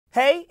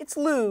Hey, it's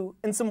Lou,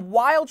 and some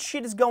wild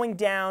shit is going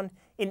down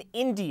in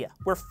India,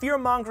 where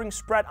fear-mongering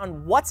spread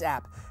on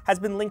WhatsApp has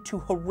been linked to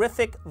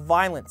horrific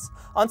violence.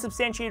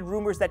 Unsubstantiated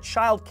rumors that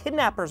child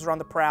kidnappers are on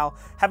the prowl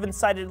have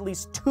incited at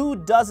least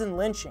 24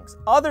 lynchings.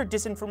 Other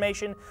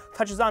disinformation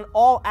touches on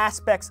all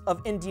aspects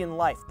of Indian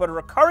life, but a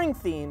recurring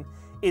theme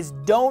is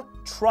don't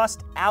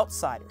trust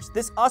outsiders.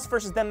 This us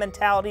versus them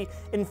mentality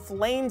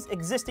inflames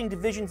existing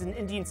divisions in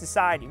Indian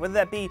society, whether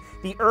that be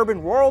the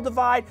urban-rural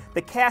divide,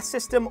 the caste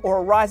system, or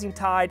a rising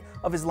tide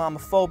of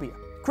Islamophobia.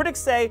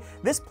 Critics say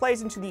this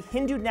plays into the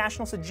Hindu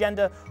nationalist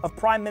agenda of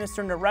Prime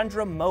Minister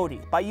Narendra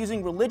Modi. By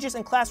using religious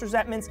and class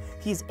resentments,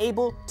 he is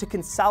able to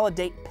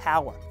consolidate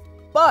power.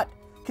 But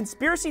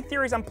conspiracy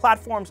theories on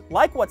platforms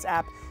like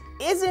WhatsApp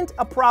isn't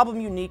a problem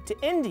unique to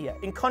India.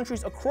 In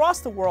countries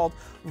across the world,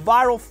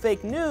 viral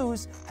fake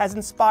news has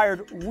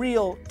inspired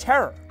real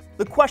terror.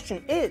 The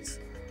question is,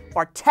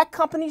 are tech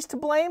companies to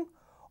blame,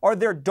 or are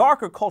there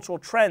darker cultural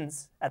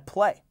trends at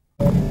play?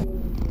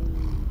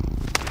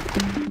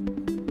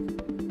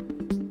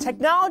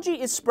 Technology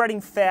is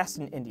spreading fast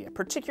in India,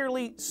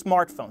 particularly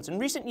smartphones. In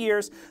recent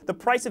years, the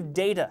price of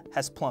data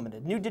has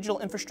plummeted. New digital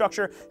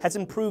infrastructure has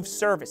improved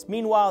service.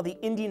 Meanwhile, the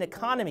Indian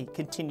economy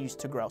continues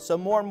to grow, so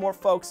more and more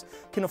folks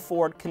can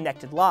afford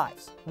connected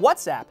lives.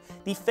 WhatsApp,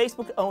 the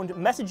Facebook-owned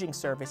messaging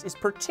service, is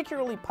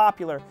particularly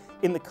popular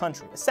in the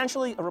country.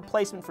 Essentially a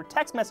replacement for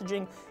text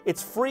messaging,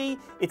 it's free,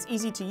 it's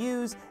easy to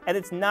use, and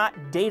it's not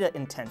data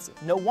intensive.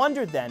 No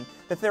wonder then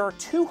that there are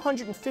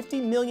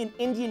 250 million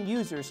Indian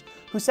users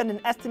who send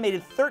an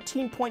estimated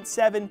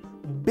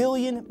 13.7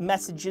 billion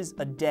messages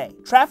a day.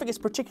 Traffic is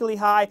particularly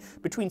high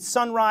between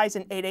sunrise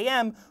and 8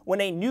 a.m.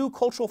 when a new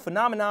cultural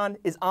phenomenon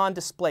is on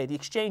display, the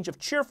exchange of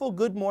cheerful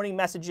good morning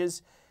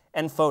messages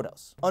and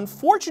photos.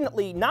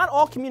 Unfortunately, not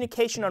all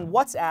communication on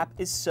WhatsApp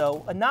is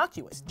so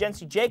innocuous.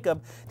 Jency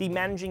Jacob, the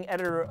managing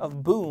editor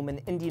of Beme, an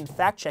Indian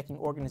fact-checking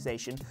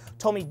organization,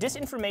 told me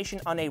disinformation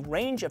on a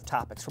range of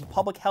topics, from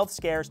public health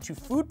scares to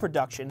food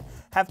production,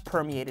 have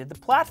permeated the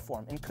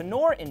platform. In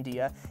Kannur,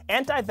 India,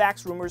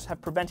 anti-vax rumors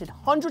have prevented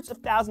hundreds of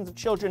thousands of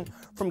children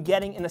from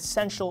getting an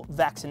essential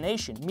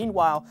vaccination.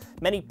 Meanwhile,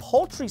 many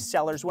poultry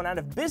sellers went out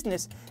of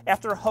business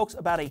after a hoax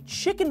about a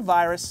chicken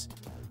virus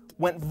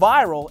went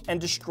viral and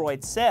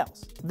destroyed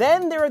sales.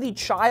 Then there are the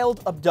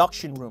child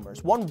abduction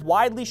rumors. One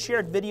widely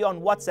shared video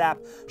on WhatsApp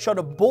showed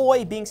a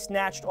boy being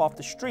snatched off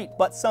the street,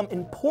 but some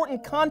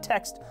important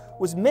context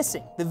was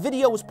missing. The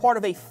video was part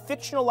of a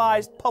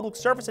fictionalized public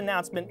service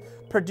announcement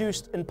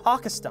produced in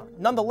Pakistan.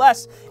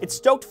 Nonetheless, it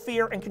stoked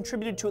fear and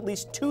contributed to at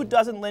least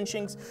 24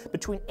 lynchings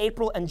between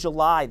April and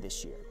July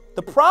this year.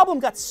 The problem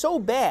got so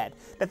bad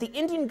that the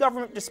Indian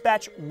government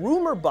dispatched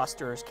rumor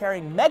busters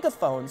carrying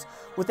megaphones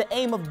with the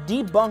aim of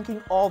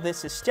debunking all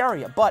this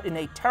hysteria. But in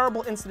a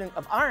terrible incident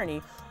of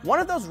irony, one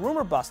of those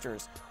rumor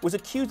busters was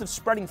accused of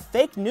spreading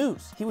fake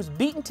news. He was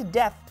beaten to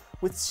death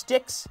with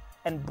sticks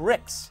and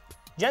bricks.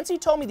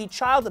 Jency told me the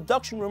child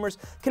abduction rumors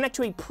connect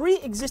to a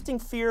pre-existing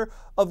fear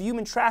of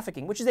human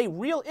trafficking, which is a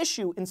real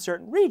issue in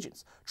certain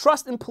regions.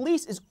 Trust in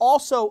police is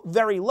also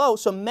very low,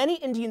 so many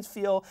Indians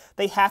feel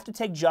they have to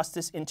take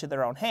justice into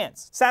their own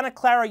hands. Santa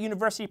Clara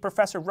University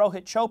professor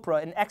Rohit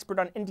Chopra, an expert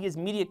on India's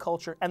media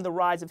culture and the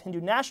rise of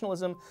Hindu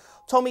nationalism,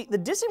 told me the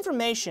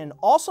disinformation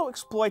also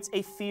exploits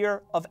a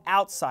fear of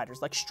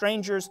outsiders, like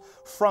strangers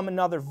from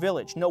another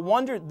village. No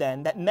wonder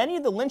then that many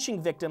of the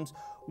lynching victims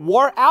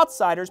were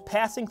outsiders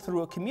passing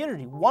through a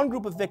community. One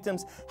group of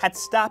victims had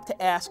stopped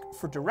to ask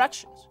for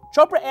directions.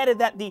 Chopra added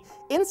that the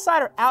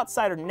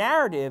insider-outsider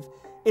narrative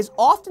is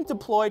often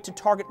deployed to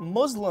target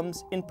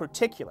Muslims in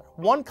particular.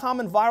 One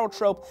common viral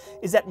trope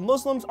is that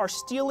Muslims are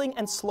stealing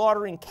and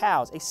slaughtering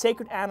cows, a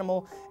sacred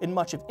animal in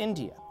much of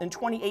India. In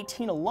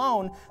 2018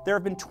 alone, there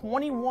have been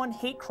 21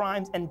 hate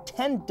crimes and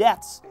 10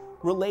 deaths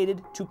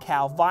related to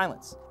cow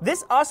violence.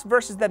 This us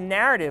versus them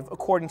narrative,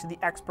 according to the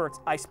experts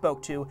I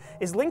spoke to,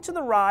 is linked to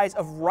the rise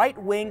of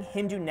right-wing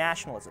Hindu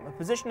nationalism, a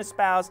position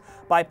espoused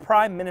by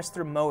Prime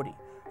Minister Modi.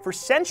 For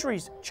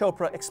centuries,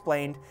 Chopra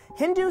explained,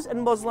 Hindus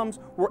and Muslims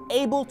were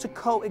able to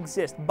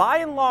coexist. By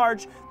and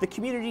large, the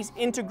communities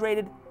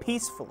integrated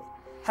peacefully.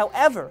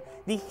 However,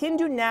 the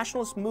Hindu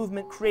nationalist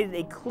movement created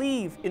a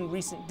cleave in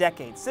recent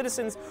decades.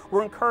 Citizens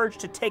were encouraged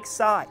to take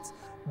sides.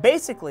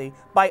 Basically,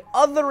 by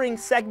othering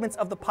segments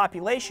of the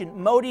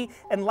population, Modi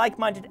and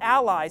like-minded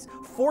allies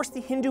forced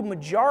the Hindu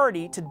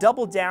majority to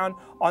double down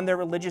on their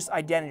religious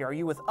identity. Are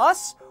you with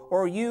us,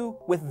 or are you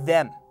with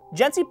them?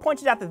 Jency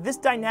pointed out that this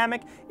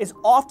dynamic is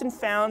often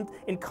found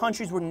in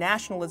countries where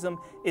nationalism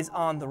is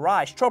on the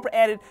rise. Chopra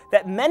added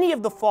that many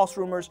of the false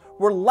rumors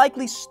were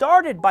likely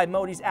started by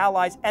Modi's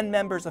allies and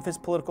members of his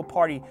political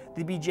party,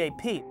 the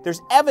BJP.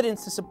 There's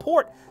evidence to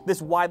support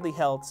this widely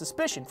held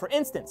suspicion. For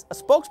instance, a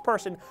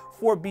spokesperson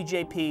for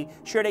BJP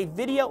shared a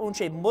video in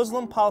which a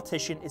Muslim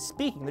politician is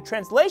speaking. The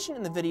translation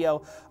in the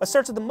video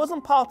asserts that the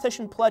Muslim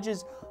politician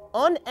pledges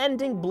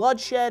unending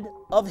bloodshed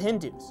of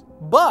Hindus.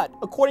 But,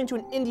 according to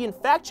an Indian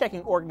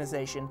fact-checking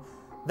organization,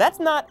 that's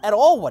not at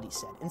all what he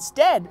said.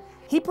 Instead,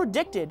 he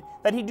predicted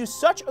that he'd do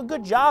such a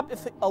good job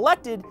if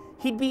elected,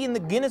 he'd be in the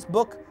Guinness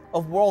Book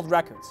of World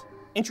Records.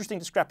 Interesting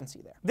discrepancy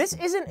there. This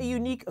isn't a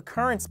unique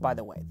occurrence, by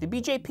the way. The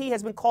BJP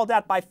has been called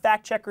out by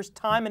fact-checkers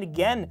time and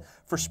again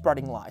for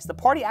spreading lies. The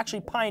party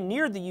actually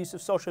pioneered the use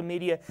of social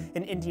media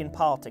in Indian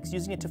politics,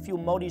 using it to fuel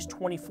Modi's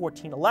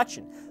 2014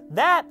 election.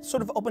 That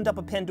sort of opened up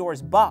a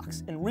Pandora's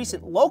box. In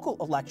recent local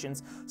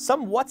elections,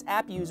 some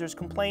WhatsApp users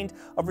complained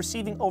of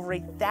receiving over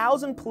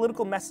 1,000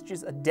 political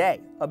messages a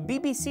day. A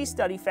BBC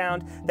study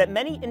found that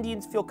many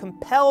Indians feel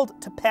compelled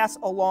to pass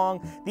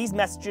along these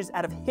messages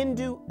out of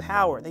Hindu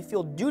power. They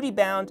feel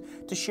duty-bound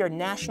to share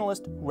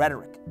nationalist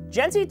rhetoric.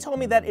 Gen Z told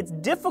me that it's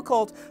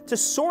difficult to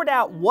sort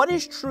out what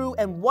is true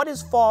and what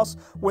is false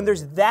when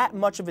there's that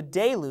much of a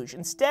deluge.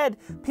 Instead,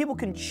 people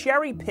can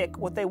cherry pick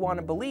what they want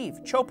to believe.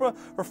 Chopra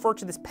referred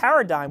to this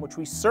paradigm, which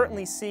we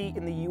certainly see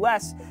in the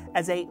US,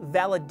 as a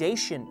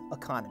validation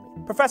economy.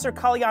 Professor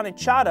Kalyani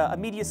Chadha, a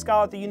media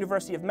scholar at the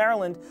University of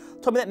Maryland,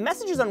 told me that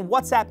messages on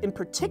WhatsApp in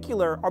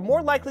particular are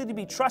more likely to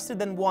be trusted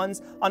than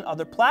ones on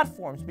other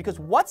platforms because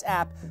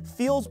WhatsApp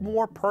feels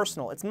more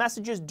personal. It's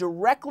messages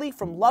directly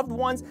from loved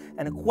ones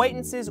and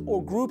acquaintances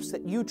or groups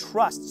that you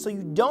trust, so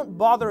you don't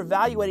bother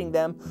evaluating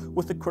them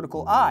with a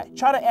critical eye.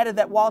 Chadha added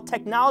that while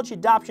technology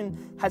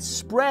adoption has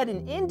spread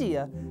in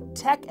India,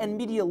 tech and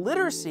media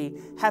literacy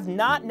have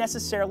not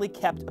necessarily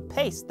kept a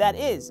pace. That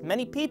is,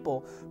 many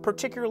people,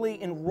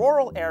 particularly in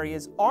rural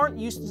areas, aren't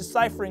used to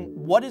deciphering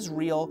what is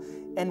real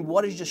and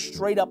what is just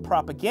straight up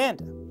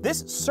propaganda.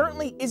 This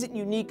certainly isn't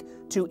unique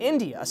to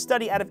India. A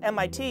study out of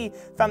MIT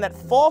found that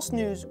false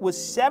news was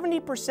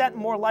 70%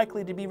 more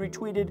likely to be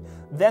retweeted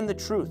than the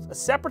truth. A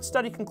separate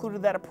study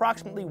concluded that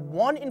approximately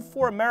 1 in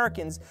 4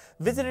 Americans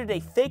visited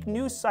a fake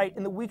news site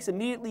in the weeks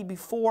immediately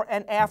before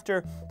and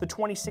after the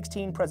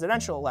 2016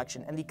 presidential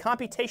election. And the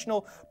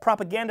Computational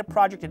Propaganda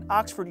Project at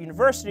Oxford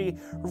University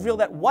revealed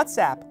that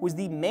WhatsApp was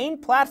the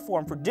main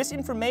platform for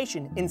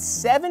disinformation in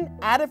 7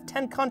 out of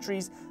 10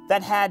 countries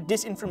that had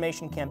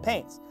disinformation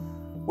campaigns.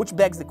 Which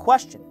begs the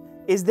question,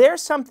 is there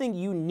something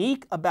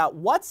unique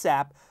about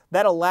WhatsApp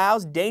that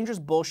allows dangerous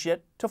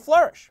bullshit to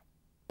flourish?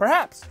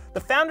 Perhaps. The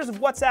founders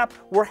of WhatsApp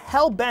were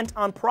hell-bent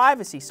on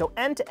privacy, so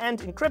end-to-end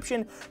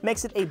encryption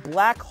makes it a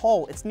black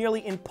hole. It's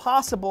nearly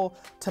impossible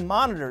to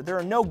monitor. There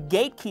are no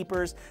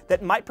gatekeepers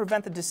that might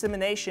prevent the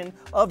dissemination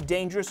of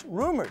dangerous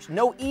rumors.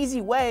 No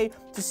easy way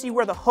to see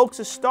where the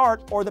hoaxes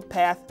start or the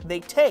path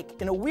they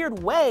take. In a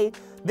weird way,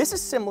 this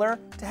is similar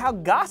to how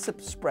gossip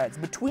spreads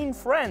between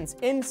friends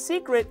in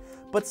secret,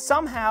 but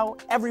somehow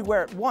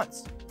everywhere at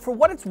once. For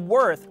what it's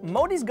worth,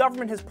 Modi's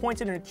government has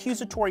pointed an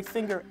accusatory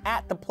finger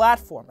at the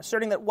platform,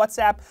 asserting that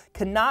WhatsApp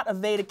cannot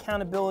evade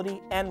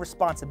accountability and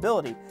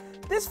responsibility.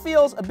 This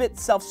feels a bit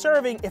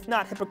self-serving, if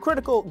not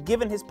hypocritical,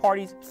 given his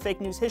party's fake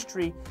news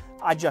history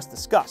I just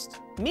discussed.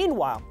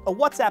 Meanwhile, a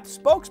WhatsApp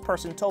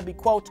spokesperson told me,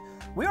 quote,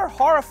 "We are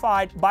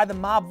horrified by the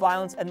mob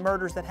violence and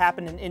murders that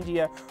happened in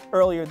India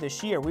earlier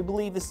this year. We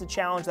believe this is a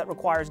challenge that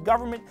requires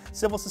government,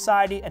 civil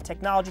society, and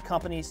technology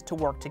companies to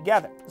work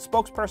together." The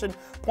spokesperson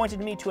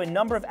pointed me to a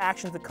number of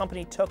actions the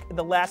company took in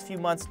the last few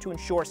months to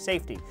ensure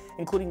safety,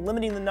 including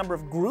limiting the number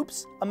of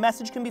groups a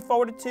message can be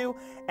forwarded to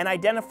and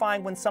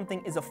identifying when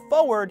something is a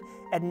forward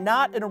and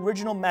not an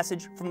original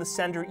message from the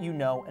sender you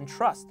know and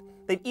trust.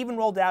 They've even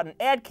rolled out an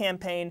ad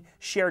campaign,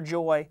 "Share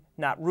Joy,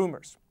 Not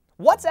Rumors."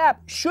 WhatsApp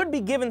should be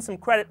given some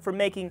credit for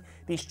making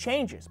these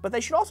changes, but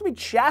they should also be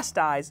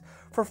chastised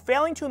for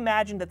failing to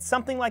imagine that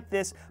something like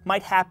this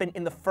might happen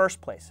in the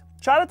first place.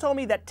 Chadha told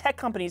me that tech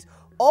companies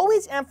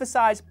always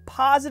emphasize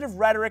positive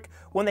rhetoric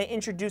when they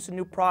introduce a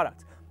new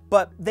product,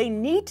 but they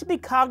need to be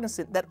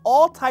cognizant that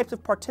all types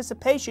of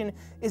participation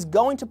is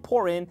going to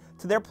pour in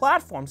to their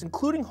platforms,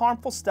 including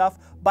harmful stuff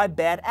by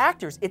bad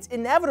actors. It's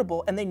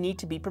inevitable and they need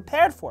to be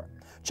prepared for it.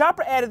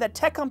 Chopra added that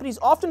tech companies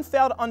often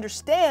fail to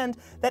understand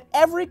that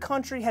every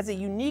country has a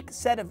unique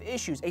set of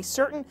issues, a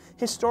certain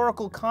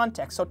historical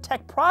context, so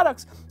tech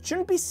products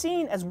shouldn't be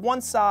seen as one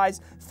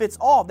size fits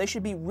all. They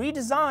should be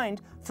redesigned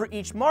for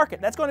each market.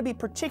 That's going to be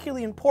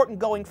particularly important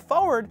going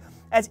forward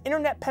as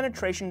internet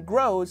penetration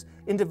grows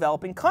in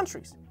developing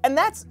countries. And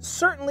that's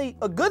certainly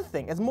a good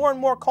thing. As more and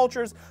more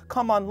cultures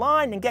come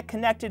online and get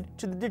connected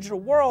to the digital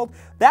world,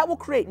 that will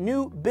create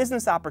new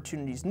business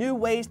opportunities, new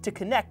ways to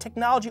connect.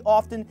 Technology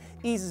often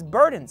eases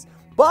burdens.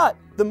 But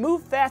the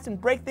move fast and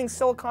break things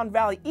Silicon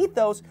Valley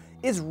ethos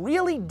is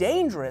really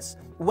dangerous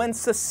when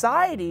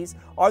societies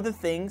are the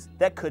things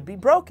that could be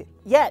broken.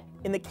 Yet,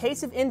 in the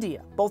case of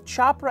India, both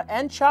Chopra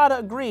and Chadha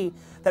agree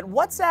that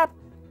WhatsApp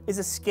is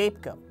a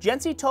scapegoat. Gen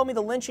Z told me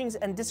the lynchings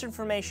and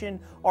disinformation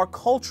are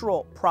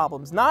cultural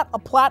problems, not a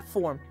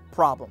platform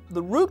problem.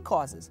 The root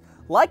causes,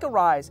 like a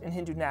rise in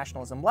Hindu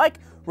nationalism, like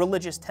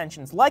religious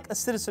tensions, like a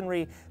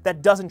citizenry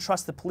that doesn't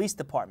trust the police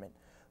department,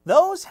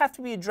 those have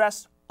to be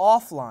addressed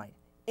offline,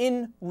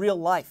 in real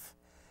life.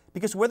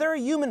 Because where there are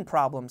human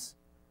problems,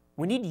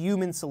 we need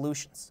human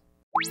solutions.